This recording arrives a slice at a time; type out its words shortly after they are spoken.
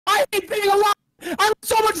I hate being alive. I'm in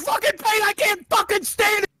so much fucking pain. I can't fucking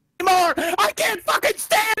stand it anymore. I can't fucking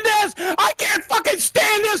stand this. I can't fucking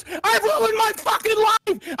stand this. I've ruined my fucking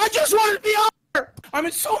life. I just want to be over. I'm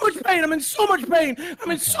in so much pain. I'm in so much pain.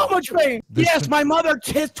 I'm in so much pain. Yes, my mother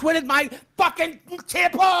twisted my fucking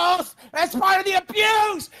balls. That's part of the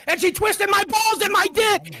abuse. And she twisted my balls and my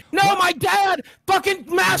dick. No, my dad fucking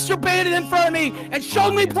masturbated in front of me and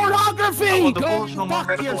showed me pornography. I will Go divulge no more fuck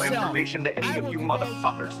medical yourself. information to any of you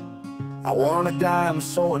motherfuckers. I wanna die, I'm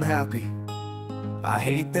so unhappy. I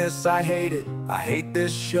hate this, I hate it. I hate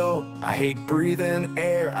this show. I hate breathing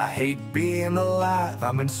air. I hate being alive.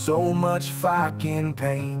 I'm in so much fucking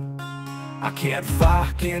pain. I can't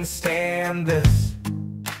fucking stand this.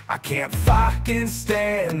 I can't fucking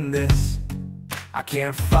stand this. I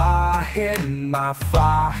can't fight my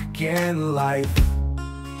fucking life.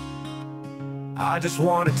 I just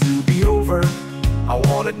want it to be over. I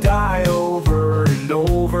wanna die over and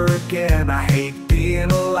over again. I hate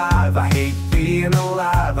being alive. I hate being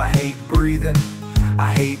alive. I hate breathing.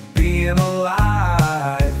 I hate being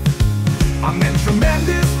alive. I'm in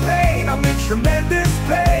tremendous pain. I'm in tremendous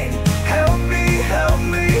pain. Help me, help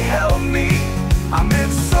me, help me. I'm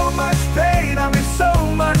in so much pain. I'm in so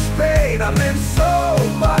much pain. I'm in so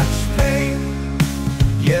much pain.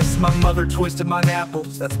 Yes, my mother twisted my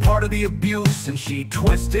apples, that's part of the abuse. And she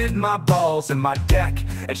twisted my balls and my deck.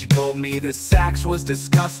 And she told me the sex was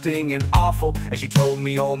disgusting and awful. And she told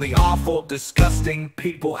me only awful, disgusting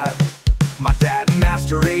people have. My dad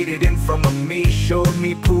masturbated in front of me, showed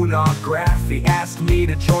me pornography, asked me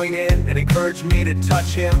to join in and encouraged me to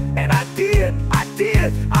touch him. And I did, I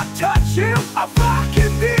touched him, I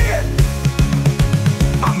fucking did.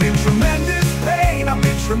 I'm in tremendous pain, I'm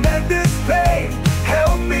in tremendous pain.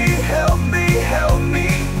 Help me, help me, help me.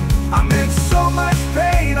 I'm in so much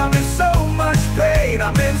pain, I'm in so much pain.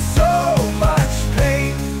 I'm in so much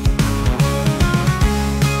pain.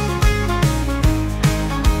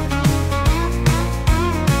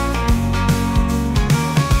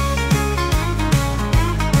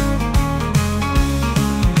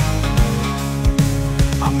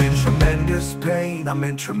 I'm in tremendous pain, I'm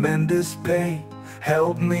in tremendous pain.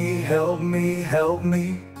 Help me, help me, help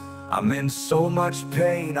me. I'm in so much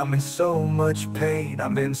pain, I'm in so much pain.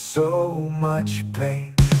 I'm in so much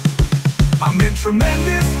pain. I'm in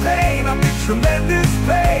tremendous pain, I'm in tremendous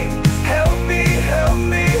pain. Help me, help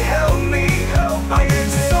me, help me. I'm in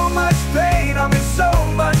so much pain, I'm in so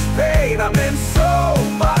much pain. I'm in so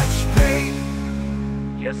much pain.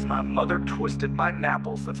 Yes, my mother twisted my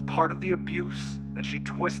napples, that's part of the abuse. And she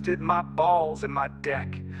twisted my balls and my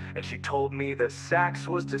deck. And she told me that sex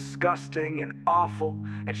was disgusting and awful.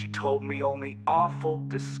 And she told me only awful,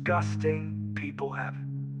 disgusting people have it.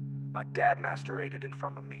 My dad masturbated in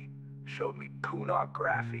front of me, showed me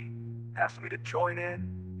pornography, asked me to join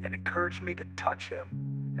in, and encouraged me to touch him.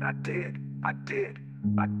 And I did,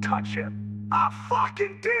 I touched him. I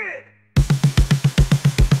fucking did!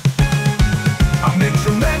 I'm in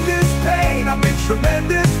tremendous pain, I'm in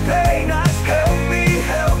tremendous pain. Help me,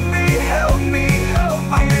 help me, help me.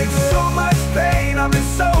 I'm in so much pain, I'm in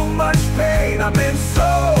so much pain. I'm in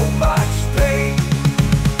so much pain.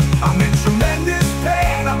 I'm in tremendous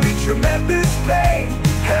pain, I'm in tremendous pain.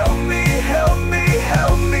 Help me, help me,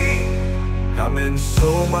 help me. I'm in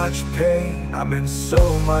so much pain, I'm in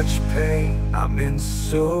so much pain. I'm in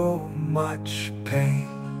so much pain.